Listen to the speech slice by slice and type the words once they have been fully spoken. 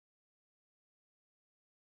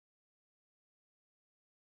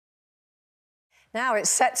Now, it's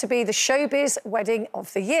set to be the showbiz wedding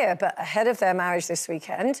of the year, but ahead of their marriage this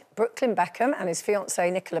weekend, Brooklyn Beckham and his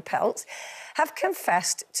fiancée, Nicola Peltz, have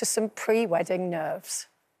confessed to some pre-wedding nerves.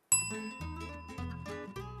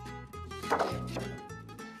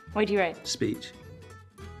 What do you rate? Speech.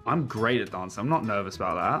 I'm great at dancing. I'm not nervous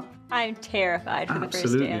about that. I'm terrified for the first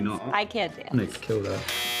Absolutely dance. not. I can't dance. Nick, kill that.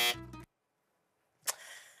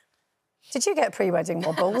 Did you get pre-wedding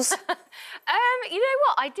wobbles? You know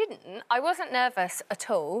what? I didn't. I wasn't nervous at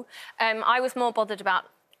all. I was more bothered about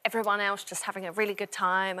everyone else just having a really good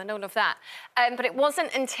time and all of that. But it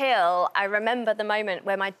wasn't until I remember the moment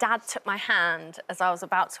where my dad took my hand as I was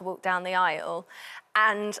about to walk down the aisle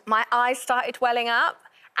and my eyes started welling up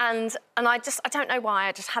and I don't know why,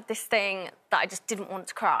 I just had this thing that I just didn't want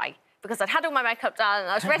to cry, because I'd had all my makeup done and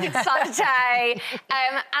I was ready to start the day.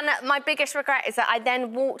 And my biggest regret is that I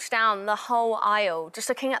then walked down the whole aisle just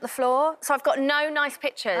looking at the floor. So I've got no nice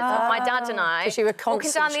pictures of my dad and I because you were walking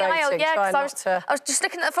down the aisle. Yeah, because I was just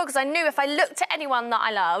looking at the floor because I knew if I looked at anyone that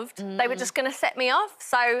I loved, they were just going to set me off.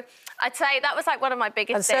 So I'd say that was like one of my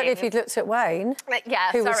biggest and certainly if you'd looked at Wayne.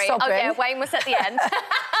 Yeah, who sorry. Was oh, yeah, Wayne was at the end.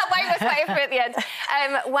 Wayne was waiting for me at the end.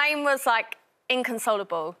 Wayne was like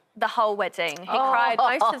inconsolable the whole wedding. He cried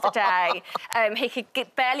most of the day. He could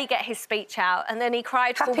barely get his speech out, and then he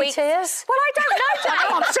cried for weeks. Tears? Well, I don't know,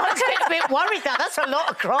 Jane. I'm starting to get a bit worried now. That's a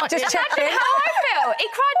lot of crying. Just check Imagine how I feel. He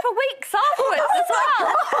cried for weeks afterwards as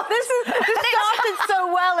well. This started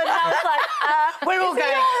so well, and now it's like, we're all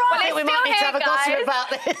going, Well, I think we might need to have a gossip guys.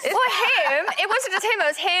 about this. For him, it wasn't just him,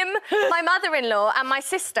 it was him, my mother-in-law and my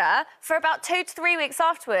sister. For about 2 to 3 weeks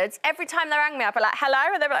afterwards, every time they rang me, I'd be like,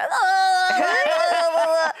 hello, and they'd be like,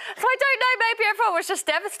 oh. So I don't know, maybe everyone was just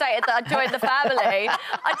devastated that I joined the family.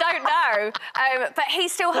 I don't know. But he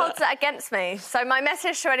still holds that against me. So my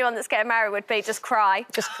message to anyone that's getting married would be just cry.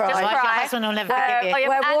 Just cry. Just Like cry. your husband will never forgive you.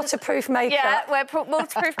 Wear waterproof makeup. Yeah, wear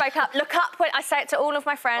waterproof makeup. Look up. When I say it to all of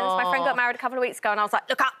my friends. My friend got married a couple of weeks ago and I was like,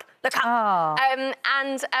 look up, look up.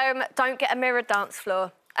 Don't get a mirrored dance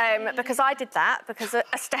floor. Because I did that, because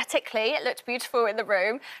aesthetically it looked beautiful in the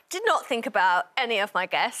room. Did not think about any of my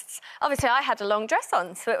guests. Obviously, I had a long dress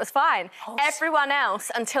on, so it was fine. Everyone else,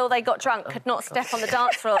 until they got drunk, could not step on the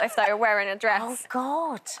dance floor if they were wearing a dress. Oh,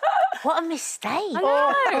 God. What a mistake. I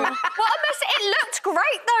know. What a mess. It looked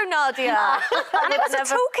great, though, Nadia. And it was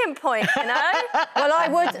a talking point, you know? Well,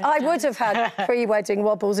 I would have had pre-wedding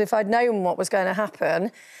wobbles if I'd known what was going to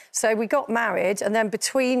happen. So we got married, and then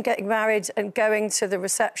between getting married and going to the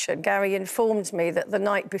reception, Gary informed me that the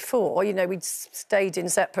night before, you know, we'd stayed in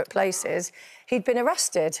separate places, he'd been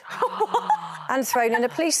arrested and thrown in a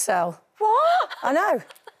police cell. What? I know.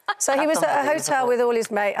 So he was at a hotel with all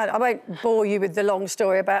his mates. I won't bore you with the long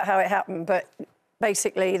story about how it happened, but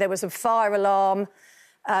basically there was a fire alarm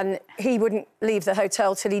and he wouldn't leave the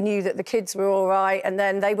hotel till he knew that the kids were all right, and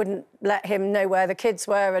then they wouldn't let him know where the kids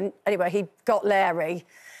were, and anyway, he got Larry.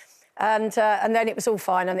 And then it was all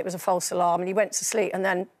fine, and it was a false alarm, and he went to sleep, and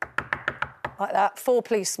then, like that, 4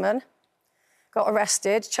 policemen got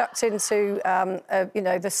arrested, chucked into, you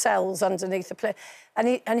know, the cells underneath the place,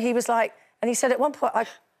 and he was like, and he said at one point,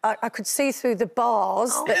 I could see through the bars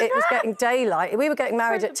that it was getting daylight. We were getting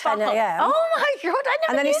married at 10 a.m. Oh, my God,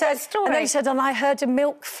 I never knew that story. And then he said, and I heard a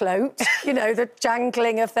milk float, you know, the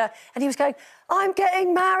jangling of the... And he was going, I'm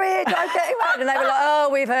getting married, I'm getting married. And they were like, oh,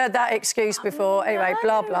 we've heard that excuse before. Anyway,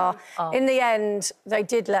 blah, blah. In the end, they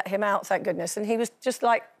did let him out, thank goodness. And he was just,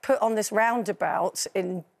 like, put on this roundabout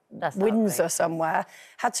in Windsor somewhere,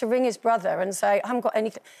 had to ring his brother and say, I haven't got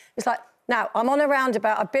anything. It's like... Now, I'm on a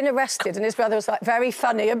roundabout, I've been arrested, and his brother was, like, very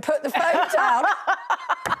funny and put the phone down.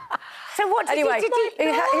 So what did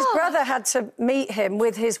His brother had to meet him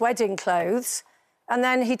with his wedding clothes, and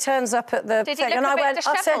then he turns up at the thing, he look and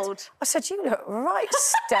I said, you look right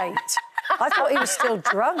state. I thought he was still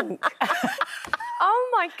drunk. Oh,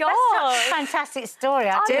 my God. That's such a fantastic story.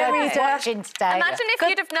 I Dear reader, watching today. Imagine if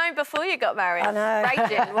you'd have known before you got married. I know.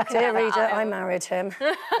 Raging, Dear reader, I married him.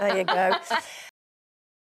 There you go.